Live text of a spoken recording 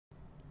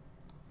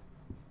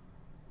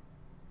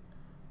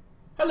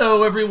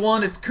Hello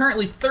everyone, it's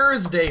currently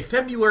Thursday,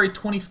 February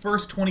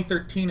 21st,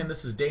 2013, and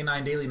this is Day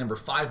 9 Daily number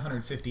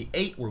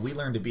 558, where we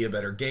learn to be a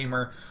better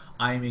gamer.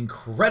 I am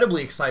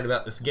incredibly excited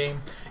about this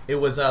game. It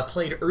was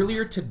played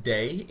earlier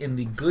today in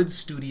the Good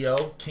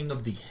Studio King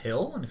of the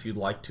Hill, and if you'd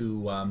like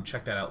to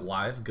check that out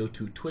live, go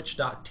to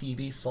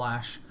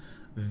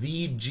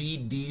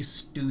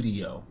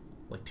twitch.tv/VGD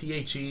like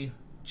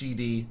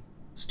THEGD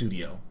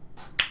Studio.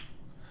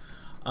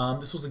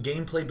 This was a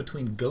game played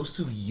between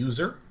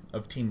Goswser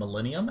of Team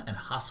Millennium and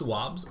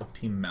HasuObs of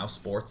Team Mouse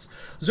Sports.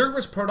 Zerg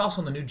vs Protoss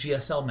on the new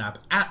GSL map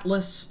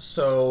Atlas,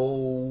 so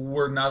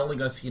we're not only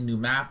going to see a new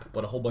map,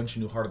 but a whole bunch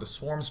of new Heart of the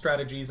Swarm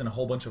strategies and a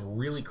whole bunch of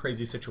really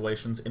crazy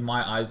situations. In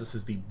my eyes, this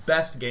is the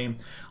best game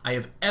I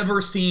have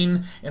ever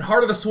seen in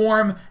Heart of the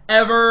Swarm,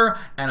 ever,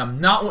 and I'm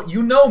not what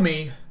you know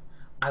me.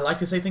 I like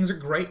to say things are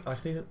great, I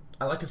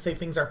like to say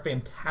things are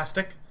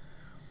fantastic,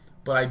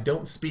 but I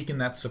don't speak in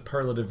that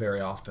superlative very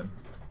often.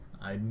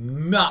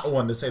 I'm not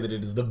one to say that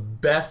it is the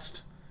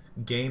best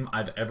game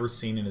I've ever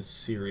seen in a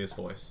serious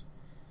voice.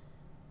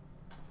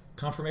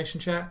 Confirmation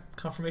chat?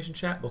 Confirmation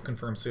chat? We'll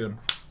confirm soon.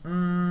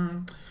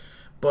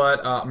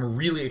 But I'm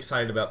really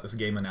excited about this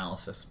game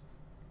analysis.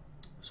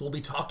 So we'll be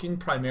talking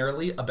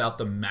primarily about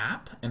the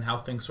map and how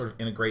things sort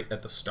of integrate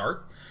at the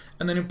start.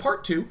 And then in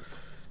part 2,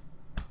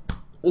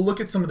 we'll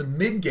look at some of the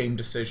mid-game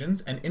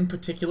decisions, and in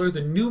particular,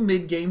 the new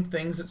mid-game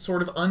things that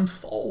sort of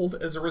unfold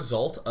as a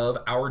result of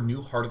our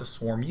new Heart of the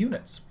Swarm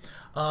units.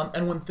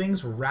 And when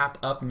things wrap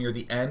up near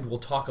the end, we'll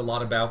talk a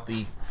lot about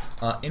the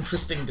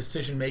interesting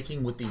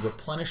decision-making with the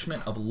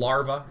replenishment of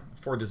larvae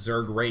for the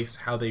Zerg race,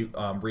 how they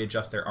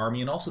readjust their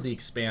army, and also the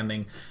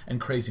expanding and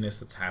craziness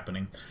that's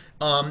happening.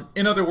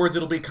 In other words,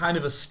 it'll be kind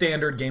of a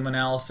standard game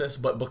analysis,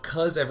 but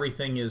because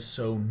everything is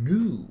so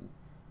new,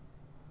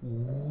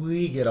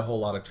 we get a whole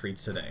lot of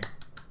treats today.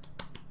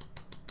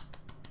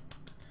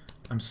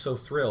 I'm so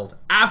thrilled.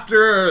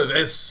 After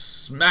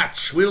this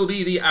match will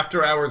be the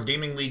After Hours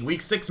Gaming League Week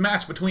 6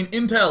 match between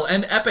Intel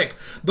and Epic.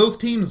 Both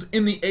teams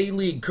in the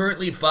A-League,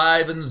 currently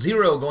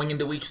 5-0 going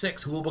into Week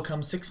 6. Who will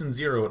become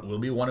 6-0? It will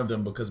be one of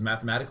them, because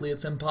mathematically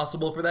it's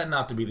impossible for that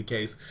not to be the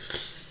case.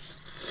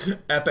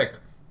 Epic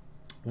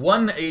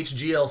won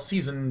HGL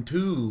Season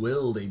 2.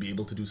 Will they be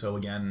able to do so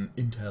again?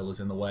 Intel is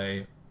in the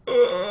way.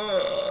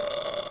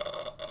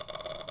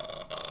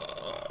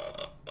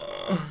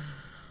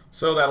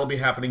 So that'll be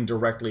happening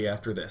directly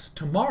after this.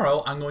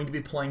 Tomorrow, I'm going to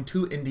be playing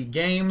 2 indie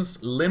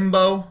games,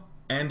 Limbo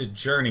and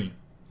Journey,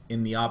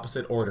 in the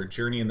opposite order.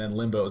 Journey and then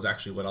Limbo is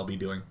actually what I'll be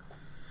doing.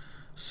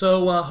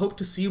 So hope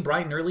to see you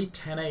bright and early,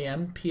 10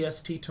 a.m.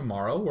 PST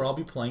tomorrow, where I'll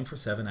be playing for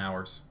 7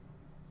 hours.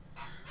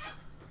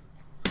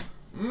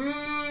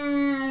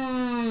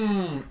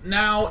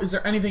 Now, is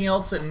there anything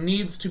else that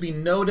needs to be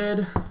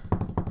noted?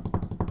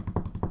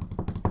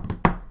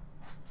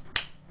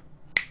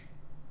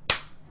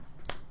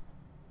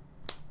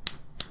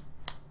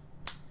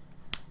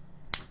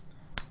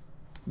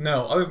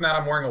 No, other than that,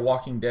 I'm wearing a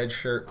Walking Dead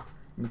shirt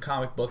from the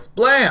comic books.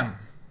 Blam!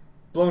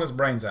 Blowing his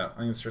brains out. I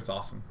think this shirt's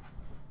awesome.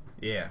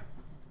 Yeah.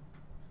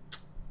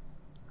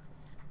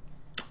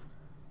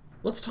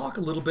 Let's talk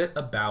a little bit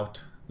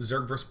about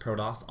Zerg vs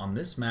Protoss on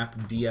this map,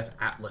 DF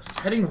Atlas.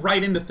 Heading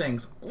right into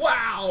things.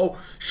 Wow!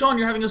 Sean,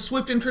 you're having a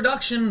swift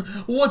introduction.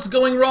 What's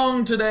going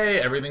wrong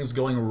today? Everything's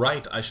going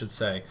right, I should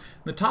say. In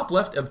the top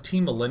left of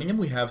Team Millennium,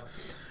 we have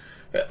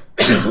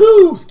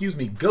excuse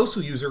me,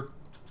 Goswser,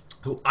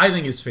 who I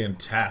think is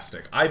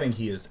fantastic. I think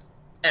he is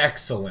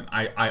excellent.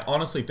 I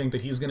honestly think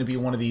that he's going to be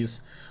one of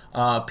these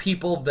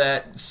people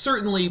that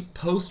certainly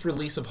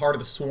post-release of Heart of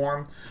the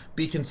Swarm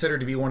be considered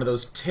to be one of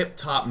those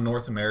tip-top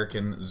North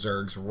American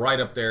Zergs,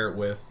 right up there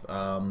with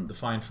the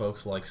fine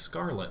folks like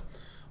Scarlet.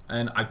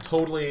 And I'm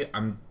totally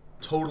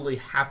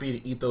happy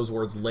to eat those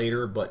words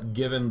later, but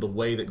given the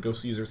way that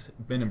Goswser's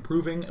been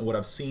improving and what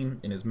I've seen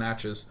in his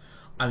matches,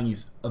 I think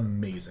he's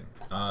amazing.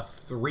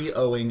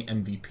 3-0ing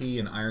MVP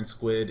in Iron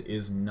Squid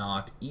is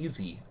not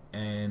easy,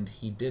 and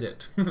he did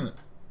it.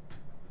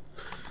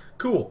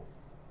 Cool.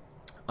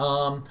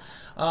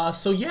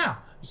 So yeah,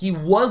 he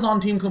was on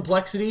Team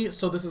Complexity,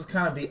 so this is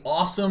kind of the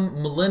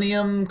awesome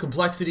Millennium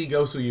Complexity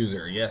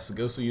Goswser. Yes,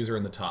 Goswser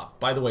in the top.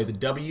 By the way, the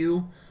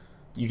W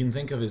you can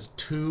think of as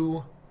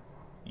 2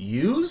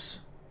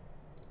 U's.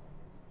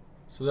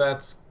 So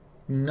that's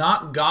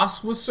not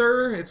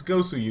Goswser, it's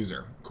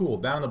Goswser. Cool.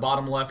 Down in the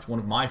bottom left, one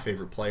of my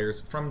favorite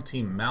players from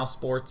Team Mouse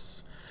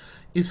Sports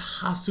is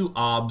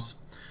HasuObs.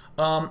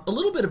 A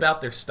little bit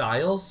about their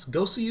styles.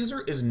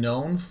 Goswser is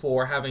known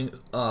for having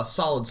a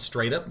solid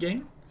straight-up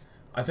game.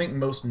 I think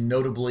most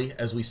notably,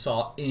 as we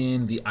saw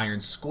in the Iron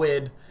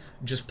Squid,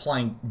 just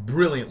playing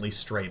brilliantly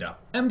straight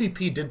up.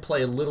 MVP did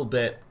play a little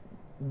bit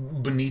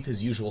beneath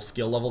his usual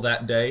skill level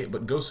that day,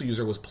 but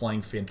Goswser was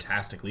playing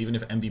fantastically. Even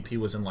if MVP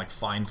was in like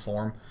fine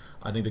form,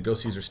 I think the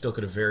Goswser still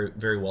could have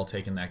very well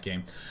taken that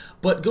game.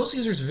 But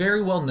Goswser is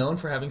very well known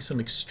for having some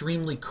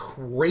extremely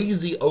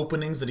crazy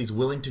openings that he's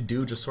willing to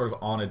do just sort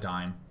of on a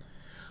dime.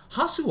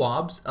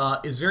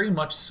 HasuObs is very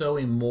much so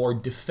a more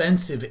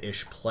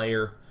defensive-ish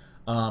player.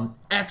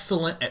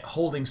 Excellent at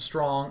holding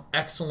strong,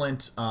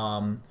 excellent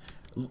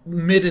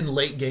Mid and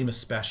late game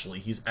especially.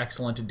 He's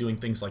excellent at doing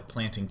things like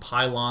planting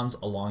pylons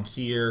along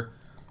here,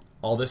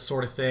 all this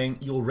sort of thing.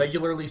 You'll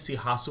regularly see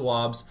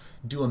HasuObs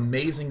do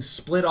amazing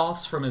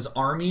split-offs from his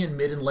army in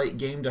mid and late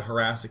game to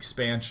harass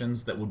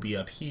expansions that would be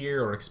up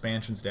here or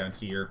expansions down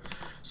here.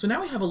 So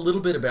now we have a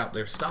little bit about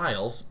their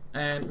styles,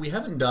 and we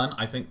haven't done,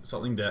 I think,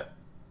 something that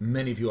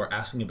many of you are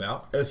asking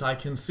about, as I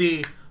can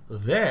see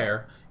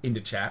there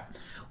into chat.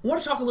 I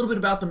want to talk a little bit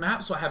about the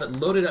map, so I have it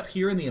loaded up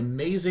here in the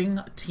amazing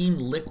Team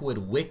Liquid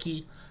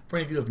wiki. For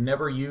any of you who have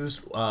never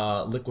used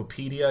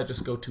Liquipedia,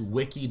 just go to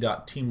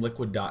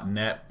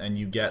wiki.teamliquid.net and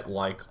you get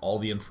like all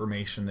the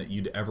information that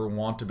you'd ever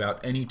want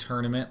about any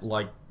tournament.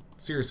 Like,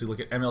 seriously, look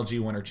at MLG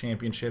Winter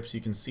Championships.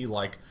 You can see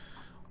like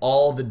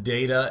all the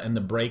data and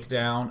the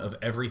breakdown of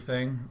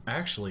everything.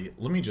 Actually,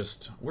 let me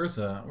just, where's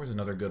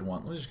another good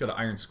one? Let me just go to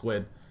Iron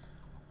Squid.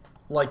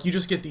 Like, you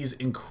just get these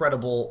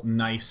incredible,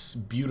 nice,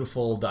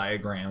 beautiful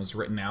diagrams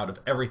written out of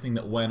everything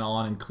that went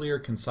on in clear,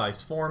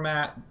 concise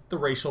format, the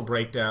racial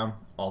breakdown,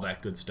 all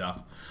that good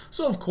stuff.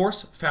 So, of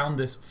course, found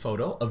this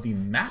photo of the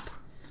map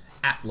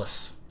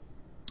atlas,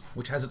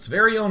 which has its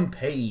very own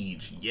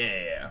page.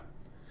 Yeah.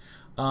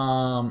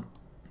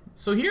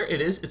 So here it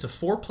is. It's a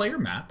 4-player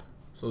map.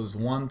 So there's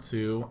 1,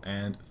 2,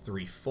 and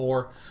 3,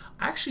 4.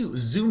 I actually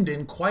zoomed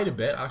in quite a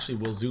bit. Actually,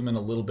 we'll zoom in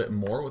a little bit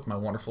more with my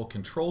wonderful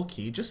control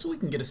key, just so we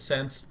can get a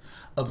sense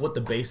of what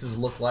the bases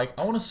look like.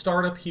 I want to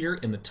start up here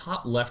in the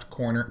top left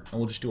corner, and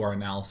we'll just do our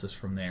analysis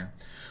from there.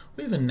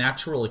 We have a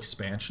natural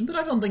expansion that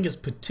I don't think is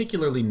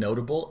particularly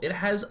notable. It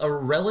has a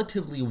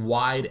relatively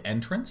wide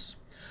entrance.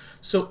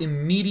 So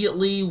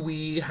immediately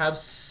we have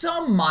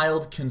some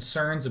mild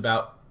concerns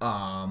about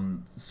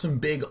some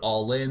big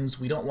all-ins.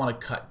 We don't want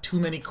to cut too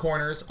many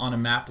corners on a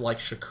map like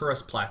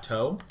Shakura's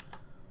Plateau.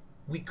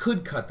 We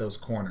could cut those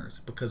corners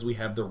because we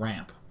have the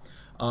ramp.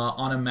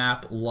 On a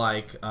map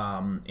like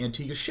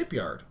Antigua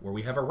Shipyard, where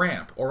we have a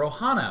ramp, or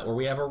Ohana, where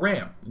we have a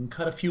ramp, we can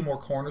cut a few more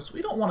corners.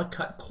 We don't want to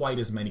cut quite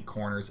as many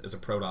corners as a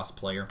Protoss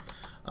player,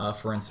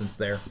 for instance,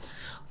 there.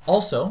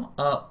 Also,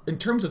 in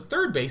terms of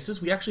third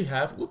bases, we actually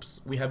have,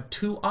 we have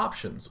 2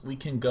 options. We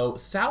can go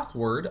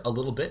southward a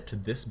little bit to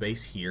this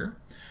base here,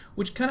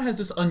 which kind of has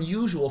this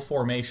unusual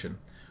formation.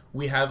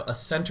 We have a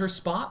center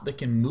spot that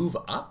can move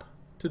up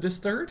to this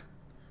third,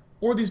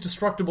 or these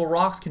destructible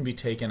rocks can be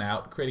taken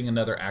out, creating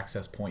another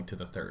access point to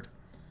the third.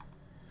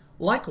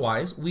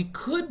 Likewise, we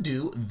could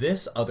do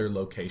this other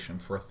location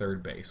for a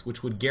third base,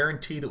 which would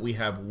guarantee that we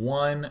have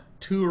 1,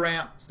 2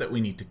 ramps that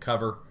we need to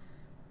cover.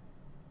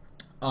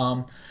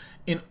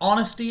 In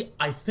honesty,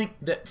 I think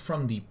that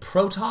from the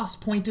Protoss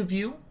point of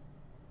view,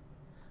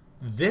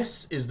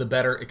 this is the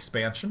better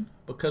expansion,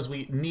 because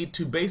we need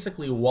to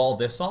basically wall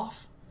this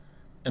off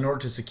in order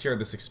to secure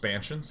this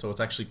expansion, so it's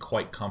actually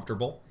quite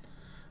comfortable.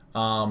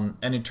 And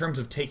in terms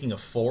of taking a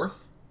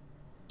 4th,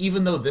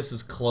 even though this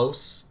is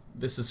close,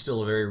 this is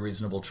still a very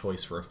reasonable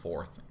choice for a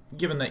 4th,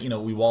 given that, you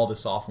know, we wall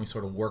this off and we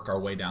sort of work our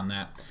way down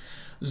that.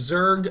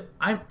 Zerg,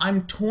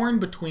 I'm torn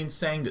between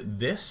saying that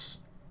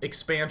this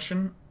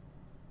expansion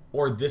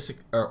or this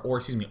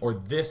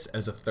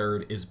as a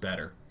third is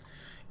better.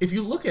 If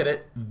you look at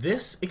it,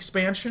 this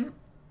expansion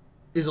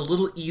is a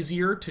little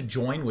easier to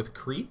join with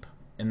creep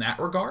in that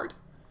regard,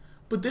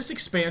 but this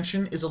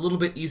expansion is a little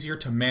bit easier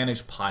to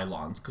manage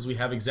pylons because we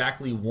have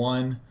exactly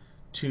 1,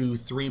 2,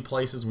 3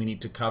 places we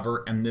need to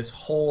cover, and this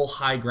whole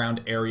high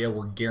ground area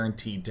we're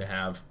guaranteed to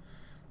have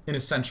an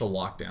essential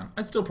lockdown.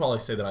 I'd still probably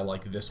say that I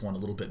like this one a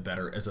little bit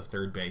better as a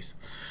third base.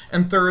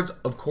 And thirds,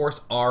 of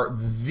course, are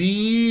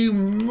the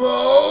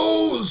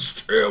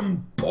most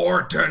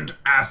important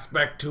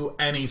aspect to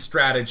any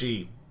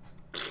strategy.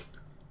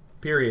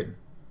 Period.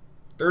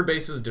 Third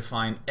bases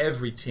define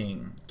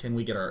everything. Can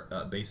we get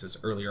our bases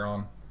earlier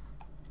on?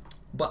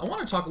 But I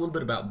want to talk a little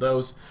bit about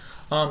those,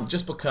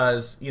 just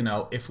because, you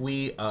know, if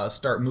we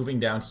start moving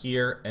down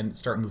here and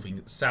start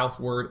moving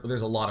southward,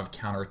 there's a lot of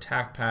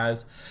counterattack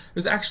paths.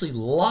 There's actually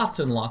lots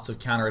and lots of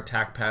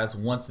counterattack paths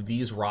once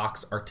these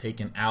rocks are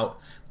taken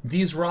out.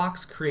 These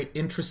rocks create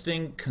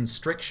interesting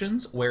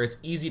constrictions where it's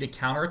easy to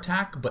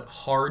counterattack but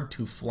hard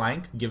to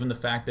flank, given the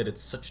fact that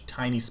it's such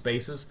tiny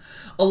spaces.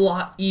 A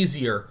lot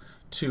easier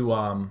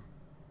to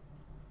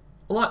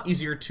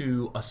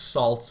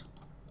assault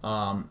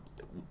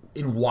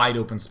in wide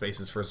open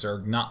spaces for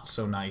Zerg, not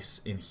so nice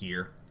in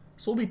here.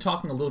 So we'll be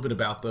talking a little bit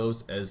about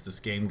those as this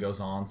game goes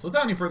on. So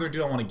without any further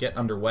ado, I want to get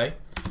underway,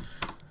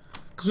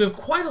 because we have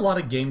quite a lot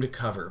of game to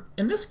cover.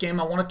 In this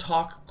game, I want to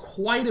talk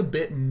quite a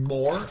bit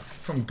more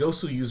from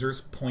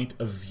Goswser's point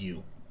of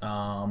view.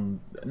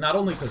 Not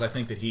only because I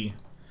think that he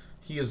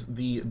is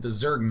the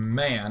Zerg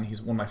man,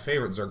 he's one of my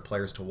favorite Zerg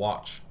players to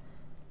watch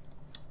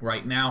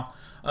right now,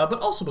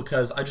 but also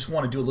because I just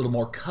want to do a little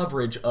more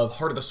coverage of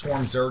Heart of the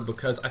Swarm Zerg,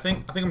 because I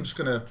think I'm just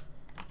gonna.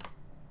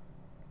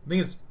 I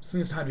think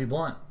it's time to be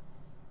blunt.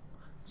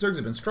 Zergs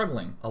have been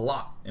struggling a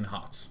lot in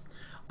HOTS.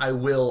 I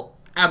will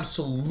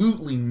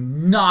absolutely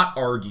not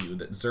argue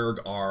that Zerg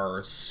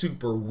are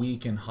super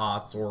weak in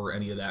HOTS or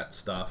any of that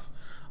stuff.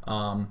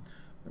 I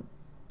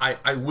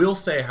will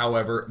say,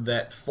 however,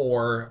 that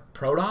for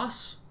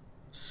Protoss,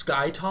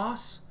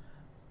 SkyToss,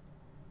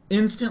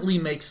 instantly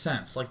makes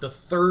sense. Like the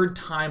third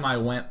time I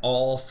went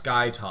all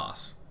Sky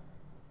Toss,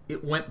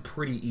 it went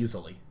pretty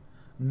easily.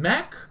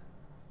 Mech,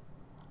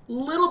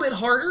 little bit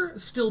harder,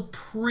 still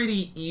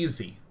pretty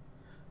easy.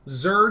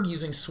 Zerg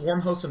using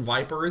Swarm Hosts and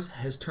Vipers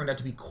has turned out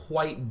to be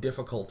quite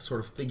difficult to sort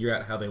of figure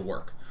out how they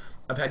work.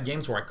 I've had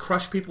games where I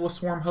crush people with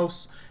Swarm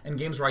Hosts, and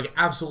games where I get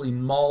absolutely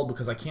mauled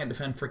because I can't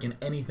defend freaking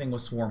anything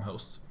with Swarm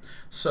Hosts.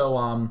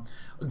 So,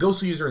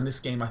 Goswser in this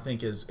game, I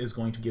think, is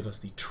going to give us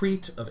the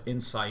treat of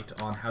insight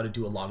on how to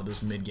do a lot of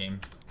those mid-game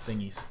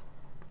thingies.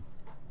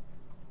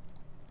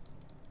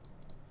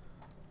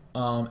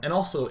 And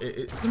also,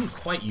 it's going to be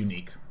quite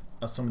unique,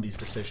 some of these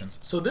decisions.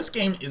 So this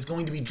game is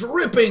going to be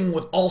dripping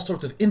with all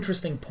sorts of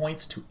interesting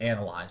points to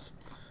analyze.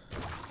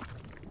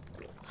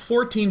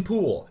 14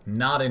 pool,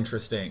 not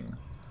interesting.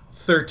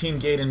 13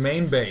 gate in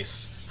main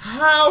base.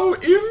 How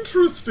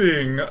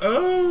interesting!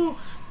 Oh!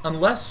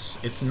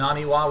 Unless it's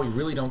Naniwa, we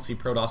really don't see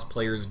Protoss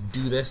players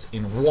do this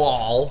in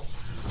Wall,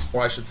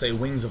 or I should say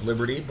Wings of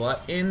Liberty,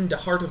 but in the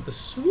Heart of the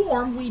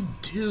Swarm, we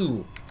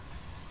do.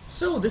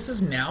 So this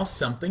is now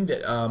something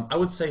that I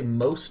would say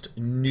most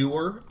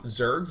newer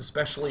Zergs,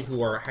 especially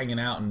who are hanging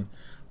out in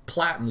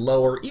Plat and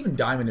lower, even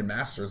Diamond and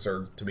Master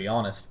Zerg, to be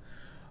honest,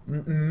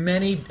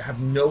 many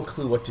have no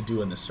clue what to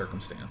do in this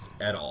circumstance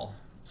at all.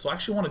 So I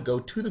actually want to go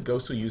to the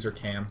Goswser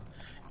cam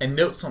and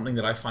note something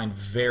that I find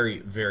very,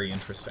 very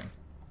interesting.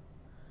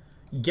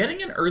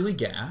 Getting an early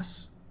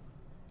gas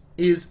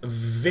is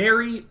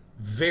very,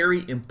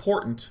 very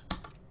important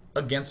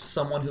against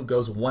someone who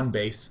goes one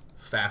base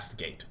fast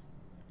gate.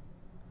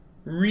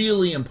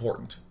 Really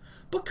important.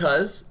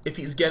 Because if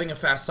he's getting a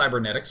fast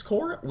cybernetics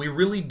core, we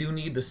really do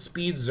need the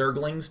speed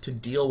Zerglings to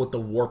deal with the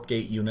warp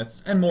gate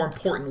units, and more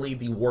importantly,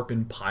 the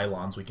warp-in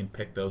pylons. We can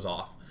pick those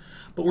off.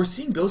 But we're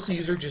seeing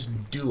Goswser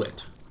just do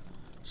it.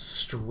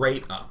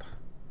 Straight up.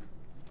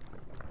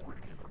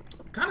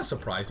 Kind of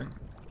surprising.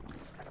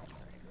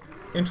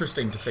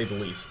 Interesting, to say the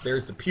least.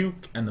 There's the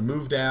puke, and the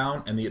move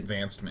down, and the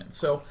advancement.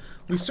 So,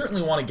 we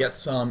certainly want to get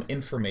some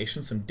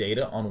information, some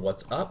data on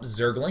what's up.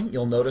 Zergling,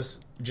 you'll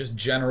notice just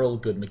general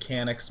good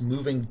mechanics,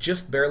 moving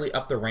just barely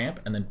up the ramp,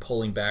 and then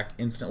pulling back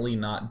instantly,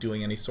 not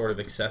doing any sort of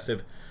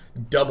excessive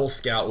double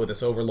scout with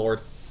this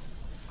Overlord.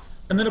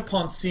 And then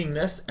upon seeing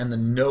this, and the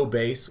no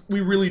base, we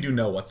really do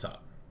know what's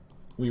up.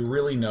 We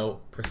really know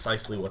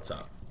precisely what's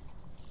up.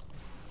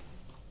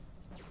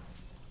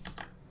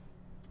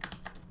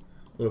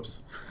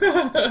 Oops.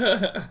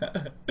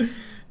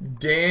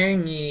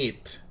 Dang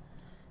it.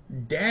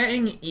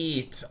 Dang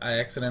it. I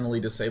accidentally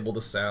disabled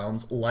the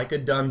sounds like a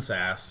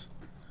dunsass.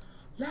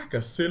 Like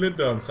a silly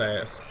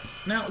dunsass.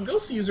 Now,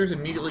 Goswser is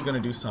immediately going to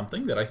do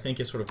something that I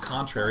think is sort of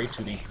contrary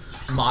to the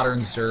modern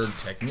Zerg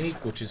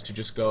technique, which is to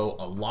just go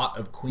a lot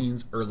of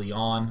queens early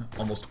on.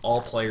 Almost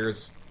all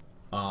players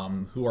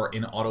who are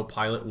in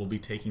autopilot will be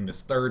taking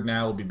this third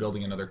now, will be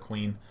building another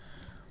queen.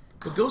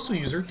 But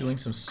Goswser doing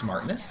some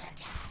smartness.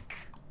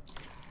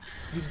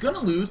 He's going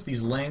to lose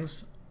these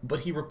lings,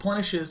 but he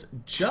replenishes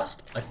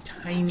just a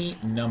tiny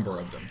number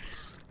of them.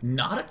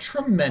 Not a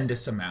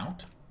tremendous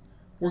amount.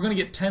 We're going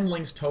to get 10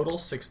 lings total,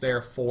 6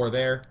 there, 4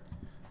 there,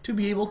 to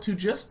be able to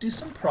just do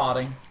some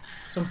prodding,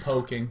 some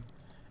poking,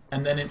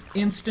 and then an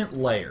instant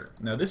layer.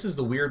 Now this is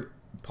the weird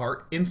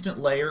part. Instant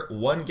layer,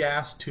 1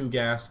 gas, 2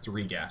 gas,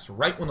 3 gas.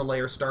 Right when the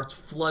layer starts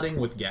flooding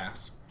with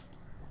gas.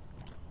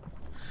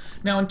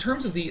 Now in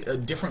terms of the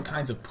different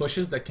kinds of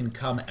pushes that can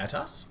come at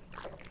us,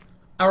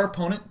 our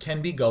opponent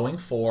can be going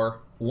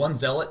for 1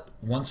 Zealot,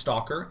 1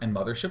 Stalker, and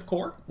Mothership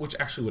Core, which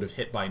actually would have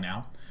hit by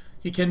now.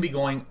 He can be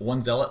going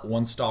 1 Zealot,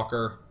 1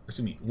 Stalker,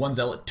 excuse me, 1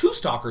 Zealot, 2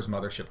 Stalkers,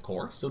 Mothership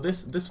Core. So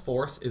this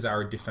force is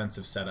our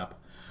defensive setup.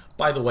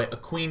 By the way, a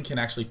Queen can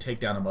actually take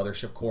down a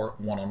Mothership Core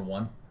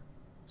one-on-one.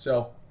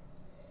 So,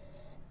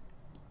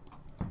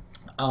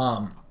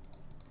 so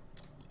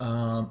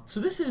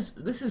this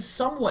is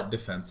somewhat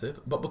defensive,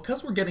 but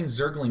because we're getting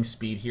Zergling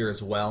speed here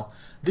as well,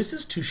 this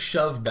is to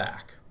shove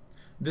back.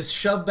 This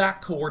shove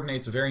back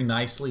coordinates very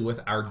nicely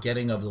with our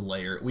getting of the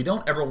layer. We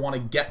don't ever want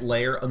to get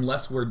layer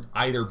unless we're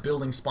either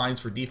building spines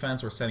for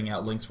defense or setting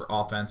out links for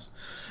offense.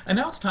 And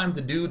now it's time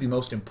to do the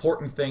most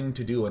important thing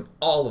to do in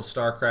all of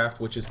StarCraft,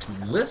 which is to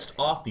list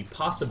off the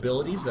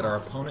possibilities that our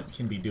opponent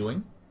can be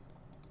doing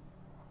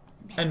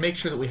and make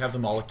sure that we have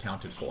them all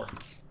accounted for.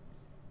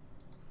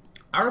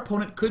 Our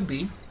opponent could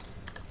be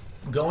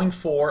going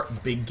for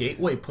big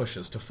gateway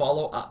pushes to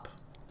follow up.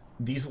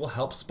 These will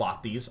help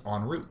spot these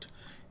en route.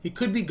 He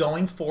could be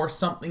going for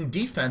something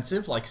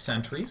defensive like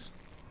sentries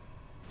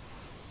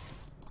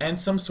and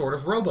some sort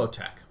of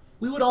robotech.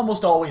 We would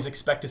almost always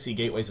expect to see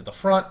gateways at the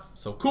front,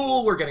 so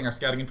cool, we're getting our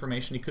scouting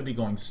information. He could be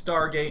going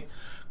Stargate,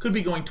 could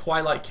be going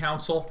Twilight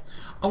Council.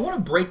 I want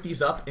to break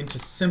these up into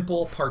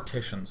simple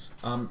partitions.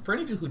 For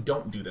any of you who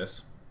don't do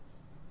this,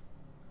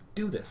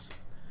 do this.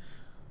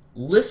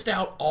 List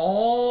out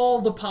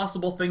all the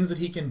possible things that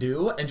he can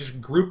do and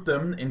just group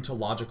them into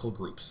logical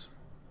groups.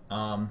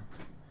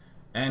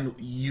 And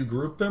you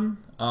group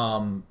them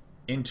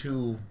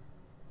into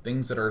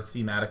things that are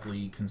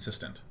thematically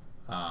consistent.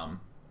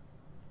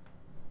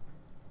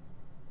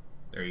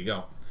 There you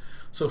go.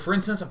 So for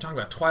instance, I'm talking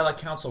about Twilight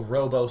Council,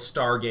 Robo,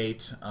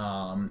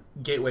 Stargate,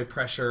 Gateway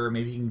Pressure,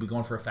 maybe he can be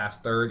going for a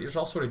fast third. There's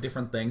all sort of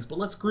different things, but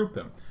let's group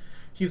them.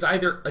 He's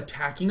either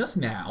attacking us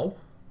now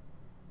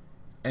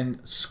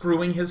and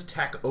screwing his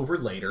tech over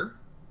later,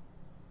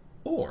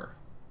 or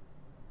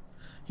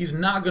he's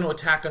not going to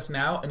attack us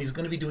now and he's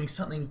going to be doing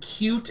something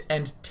cute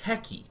and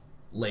techy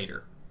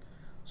later.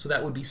 So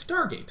that would be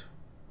Stargate,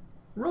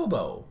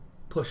 Robo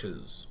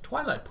pushes,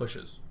 Twilight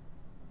pushes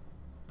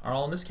are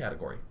all in this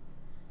category.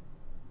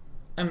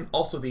 And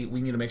also the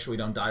we need to make sure we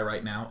don't die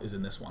right now is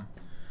in this one.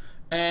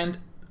 And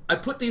I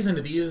put these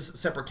into these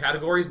separate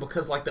categories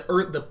because like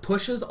the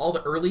pushes, all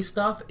the early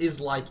stuff is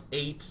like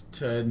 8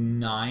 to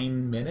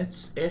 9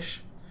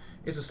 minutes-ish.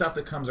 It's the stuff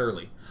that comes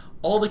early.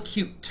 All the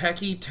cute,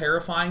 techie,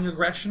 terrifying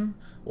aggression,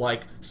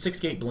 like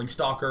 6-gate Blink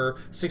Stalker,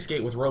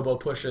 6-gate with Robo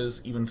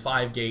pushes, even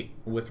 5-gate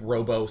with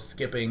Robo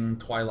skipping,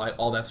 Twilight,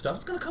 all that stuff,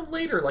 it's going to come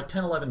later, like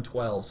 10, 11,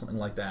 12, something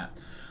like that.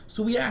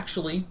 So we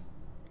actually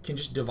can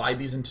just divide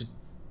these into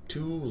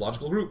 2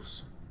 logical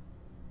groups.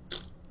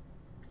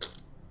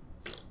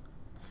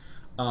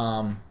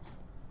 And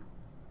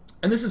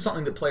this is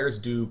something that players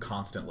do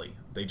constantly.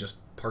 They just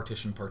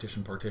partition,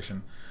 partition,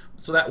 partition.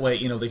 So that way,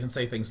 you know, they can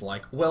say things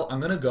like, well, I'm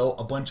going to go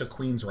a bunch of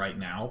queens right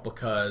now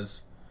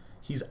because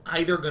he's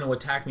either going to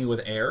attack me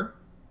with air,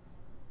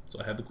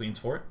 so I have the queens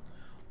for it,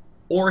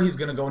 or he's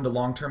going to go into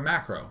long-term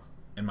macro,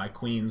 and my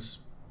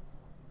queens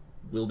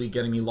will be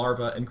getting me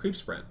larva and creep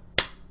spread.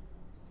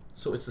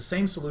 So it's the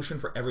same solution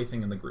for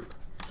everything in the group.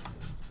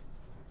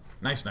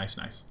 Nice, nice,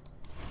 nice.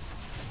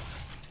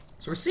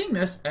 So we're seeing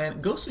this,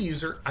 and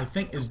Goswser, I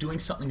think, is doing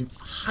something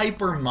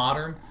hyper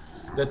modern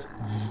that's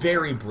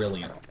very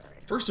brilliant.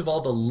 First of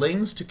all, the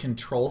lings to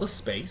control the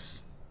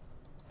space,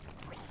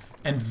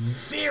 and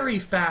very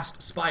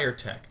fast Spire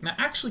tech. Now,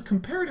 actually,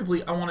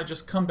 comparatively, I want to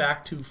just come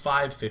back to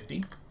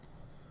 550,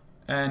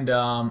 and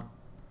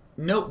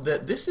note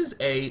that this is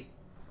a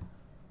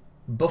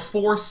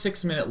before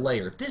 6-minute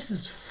layer. This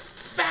is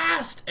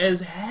fast as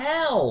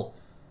hell.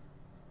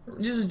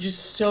 This is just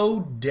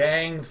so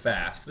dang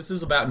fast. This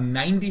is about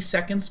 90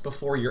 seconds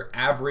before your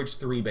average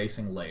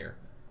 3-basing layer.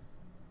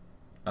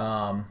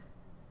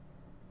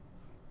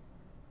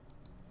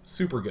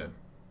 Super good.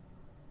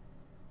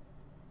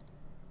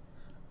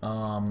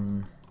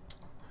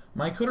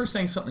 My encoder's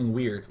saying something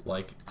weird,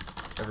 like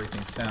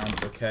everything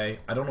sounds okay.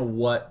 I don't know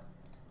what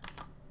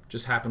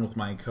just happened with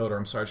my encoder.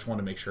 I'm sorry, I just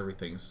wanted to make sure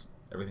everything's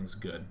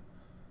good.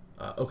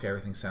 Okay,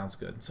 everything sounds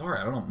good. Sorry,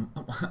 I don't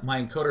know.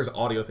 My encoder's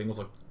audio thing was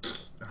like,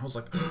 and I was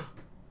like,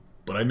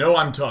 but I know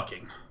I'm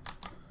talking.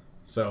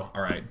 So,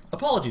 alright.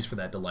 Apologies for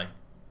that delay.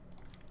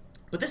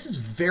 But this is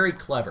very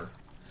clever.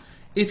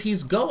 If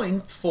he's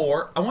going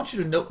for, I want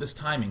you to note this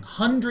timing,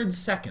 100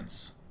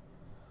 seconds.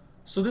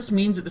 So this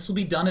means that this will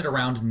be done at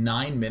around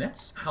 9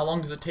 minutes. How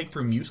long does it take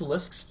for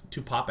Mutalisks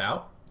to pop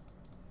out?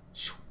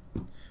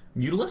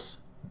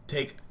 Mutalisks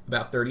take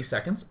about 30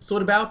 seconds. So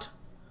at about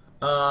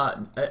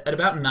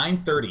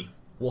 9:30,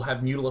 we'll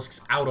have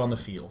Mutalisks out on the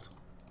field.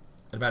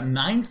 At about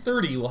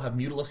 9:30, we'll have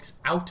Mutalisks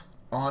out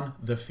on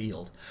the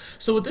field.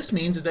 So what this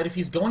means is that if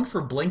he's going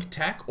for Blink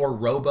Tech or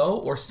Robo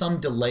or some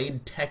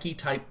delayed techie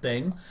type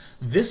thing,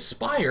 this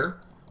Spire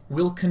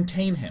will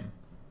contain him.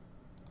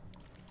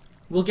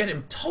 We'll get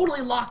him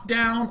totally locked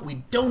down.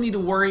 We don't need to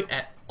worry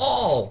at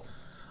all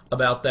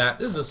about that.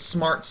 This is a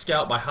smart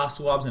scout by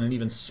HasuObs and an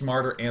even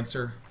smarter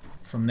answer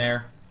from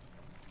there.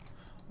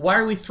 Why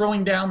are we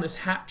throwing down this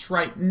hatch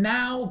right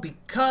now?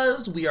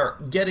 Because we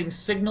are getting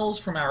signals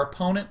from our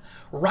opponent.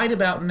 Right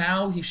about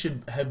now, he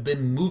should have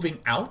been moving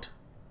out.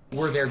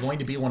 Were there going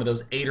to be one of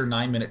those 8 or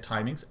 9 minute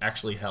timings?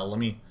 Actually, hell,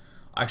 I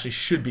actually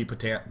should be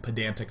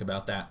pedantic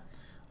about that.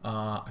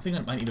 I think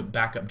I might need to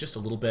back up just a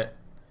little bit.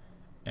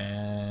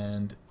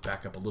 And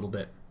back up a little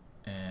bit.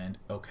 And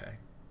okay.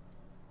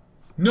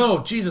 No,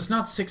 Jesus,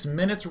 not 6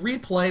 minutes.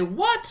 Replay.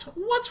 What?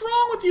 What's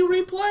wrong with you,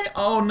 replay?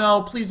 Oh,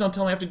 no. Please don't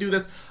tell me I have to do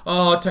this.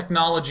 Oh,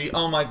 technology.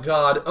 Oh, my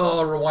God.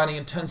 Oh, rewinding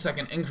in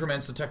 10-second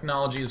increments. The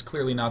technology is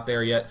clearly not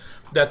there yet.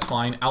 That's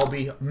fine. I'll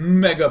be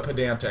mega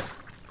pedantic.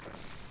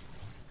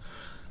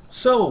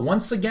 So,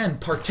 once again,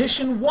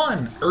 Partition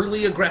 1,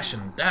 early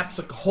aggression. That's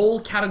a whole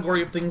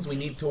category of things we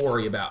need to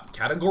worry about.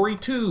 Category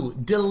 2,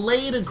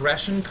 delayed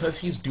aggression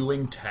because he's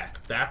doing tech.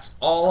 That's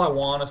all I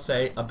want to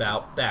say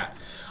about that.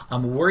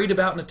 I'm worried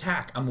about an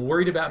attack. I'm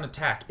worried about an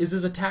attack. Is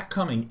his attack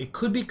coming? It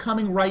could be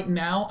coming right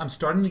now. I'm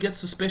starting to get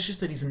suspicious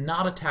that he's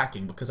not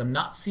attacking because I'm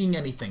not seeing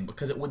anything,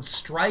 because it would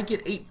strike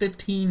at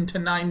 8:15 to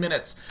 9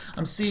 minutes.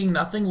 I'm seeing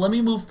nothing. Let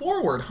me move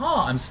forward.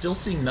 I'm still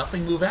seeing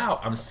nothing move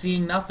out. I'm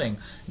seeing nothing.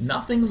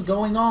 Nothing's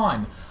going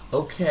on.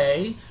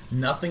 Okay,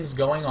 nothing's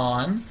going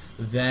on.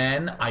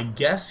 Then I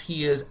guess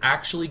he is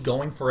actually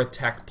going for a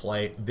tech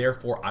play.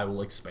 Therefore, I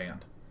will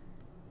expand.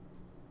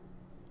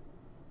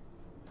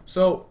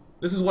 So,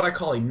 this is what I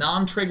call a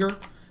non-trigger.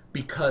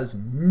 Because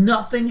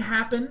nothing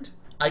happened,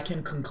 I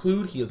can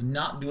conclude he is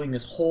not doing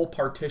this whole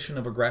partition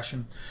of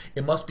aggression.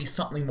 It must be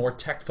something more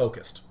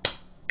tech-focused.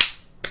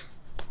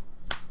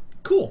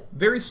 Cool. cool.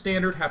 Very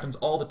standard, happens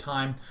all the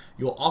time.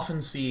 You'll often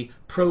see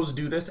pros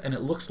do this, and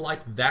it looks like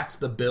that's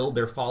the build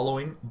they're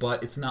following,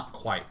 but it's not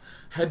quite.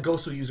 Had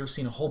GoswSer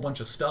seen a whole bunch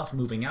of stuff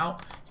moving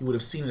out, he would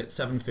have seen it at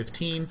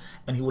 7:15,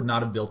 and he would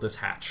not have built this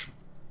hatch.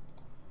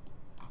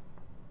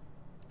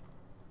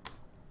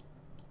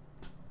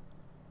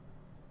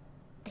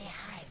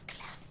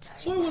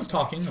 So I was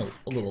talking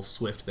a little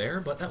swift there,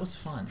 but that was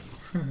fun.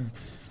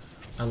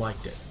 I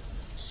liked it.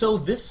 So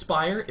this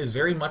spire is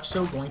very much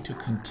so going to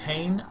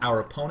contain our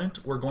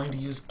opponent. We're going to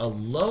use a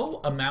low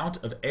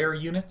amount of air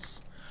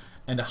units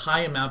and a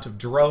high amount of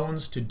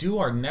drones to do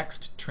our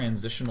next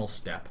transitional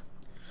step.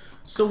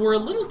 So we're a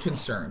little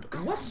concerned.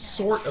 What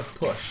sort of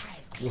push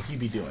will he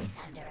be doing?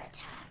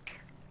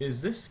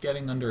 Is this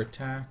getting under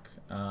attack?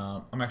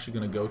 I'm actually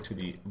going to go to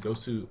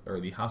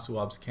the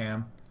HasuObs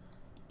cam.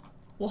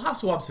 Well,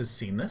 HasuObs has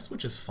seen this,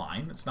 which is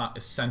fine. It's not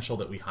essential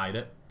that we hide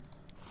it.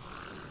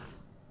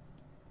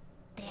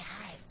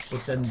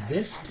 But then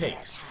this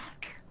takes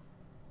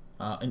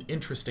an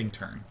interesting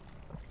turn.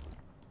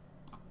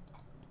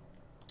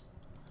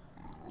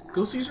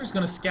 Goswser is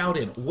going to scout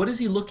in. What is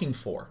he looking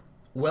for?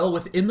 Well,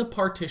 within the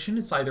partition,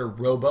 it's either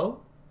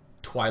Robo,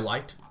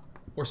 Twilight,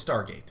 or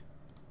Stargate.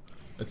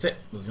 That's it.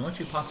 Those are the only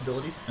two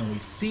possibilities, and we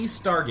see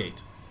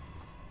Stargate.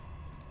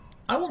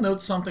 I will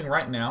note something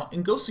right now.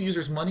 In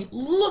Goswser's money,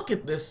 look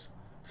at this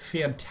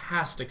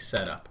fantastic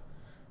setup.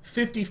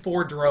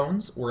 54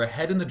 drones. We're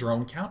ahead in the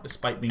drone count,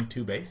 despite being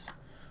 2 base.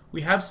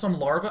 We have some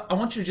larvae. I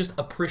want you to just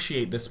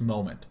appreciate this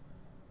moment.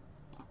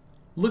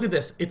 Look at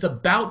this. It's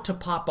about to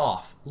pop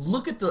off.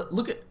 Look at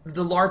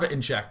the larva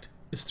inject.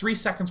 It's 3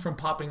 seconds from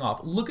popping off.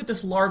 Look at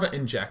this larva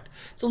inject.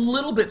 It's a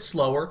little bit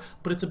slower,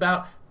 but it's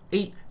about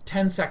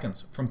 8-10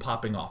 seconds from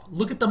popping off.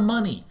 Look at the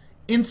money.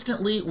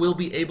 Instantly, we'll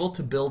be able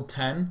to build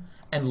 10.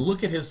 And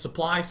look at his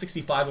supply,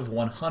 65 of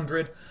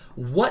 100.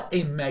 What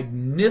a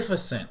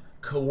magnificent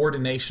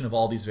coordination of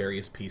all these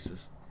various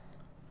pieces.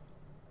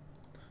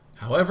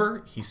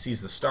 However, he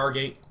sees the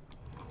Stargate.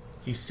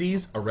 He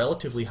sees a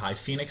relatively high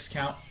Phoenix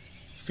count.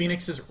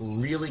 Phoenixes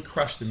really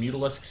crush the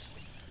Mutalisks.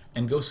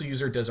 And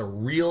Goswser does a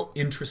real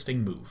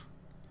interesting move.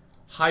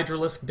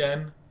 Hydralisk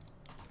Den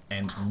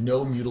and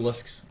no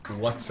Mutalisks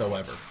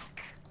whatsoever.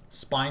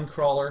 Spine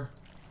Crawler.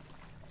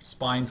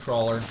 Spine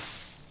Crawler.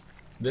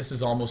 This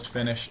is almost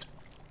finished.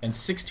 And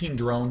 16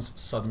 drones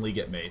suddenly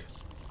get made.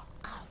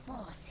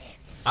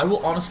 I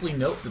will honestly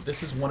note that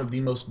this is one of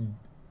the most...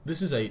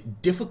 This is a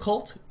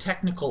difficult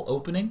technical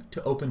opening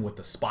to open with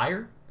the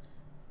Spire.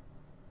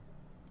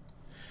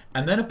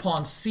 And then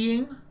upon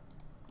seeing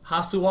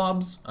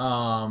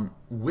HasuObs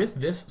with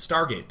this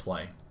Stargate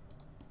play,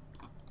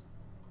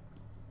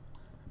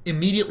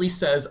 immediately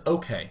says,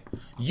 okay,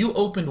 you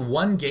opened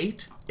 1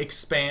 gate,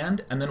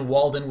 expand, and then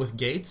walled in with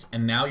gates,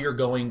 and now you're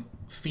going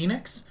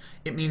Phoenix.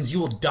 It means you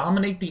will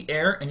dominate the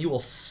air and you will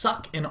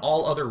suck in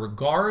all other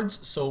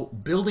regards. So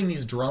building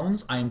these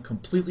drones, I am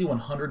completely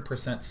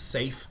 100%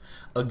 safe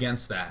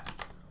against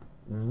that.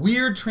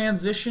 Weird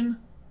transition,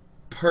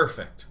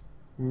 perfect.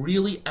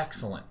 Really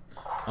excellent.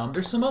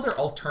 There's some other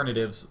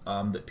alternatives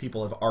that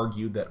people have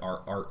argued that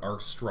are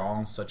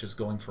strong, such as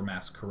going for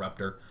Mass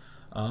Corruptor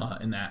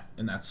in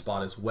that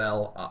spot as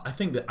well. I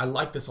think that I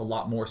like this a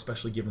lot more,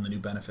 especially given the new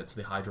benefits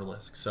of the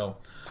Hydralisk. So,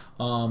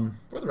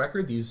 for the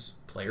record, these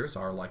players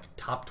are like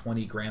top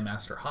 20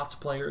 Grandmaster HOTS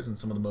players and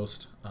some of the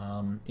most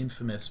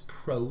infamous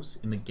pros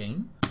in the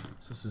game.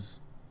 So this is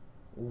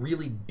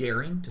really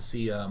daring to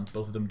see both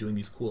of them doing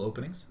these cool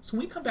openings. So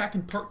when we come back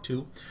in part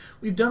 2,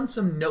 we've done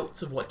some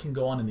notes of what can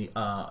go on in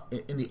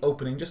the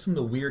opening, just some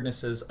of the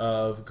weirdnesses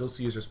of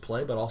Goswser's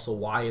play, but also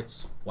why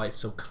it's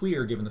so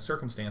clear given the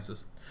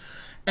circumstances.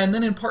 And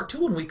then in part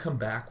 2, when we come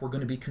back, we're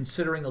going to be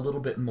considering a little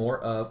bit more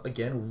of,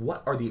 again,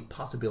 what are the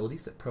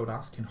possibilities that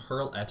Protoss can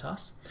hurl at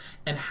us,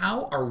 and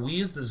how are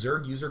we as the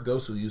Zerg user,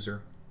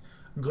 Goswser,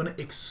 going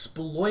to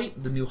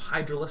exploit the new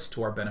Hydralisk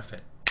to our benefit.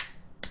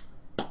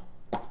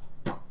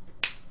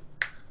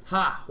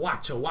 Ha!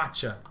 Watcha,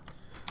 watcha.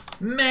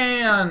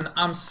 Man,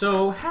 I'm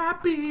so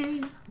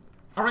happy.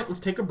 All right,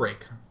 let's take a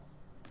break.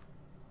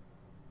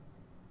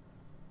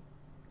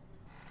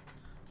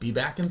 Be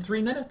back in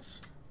 3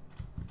 minutes.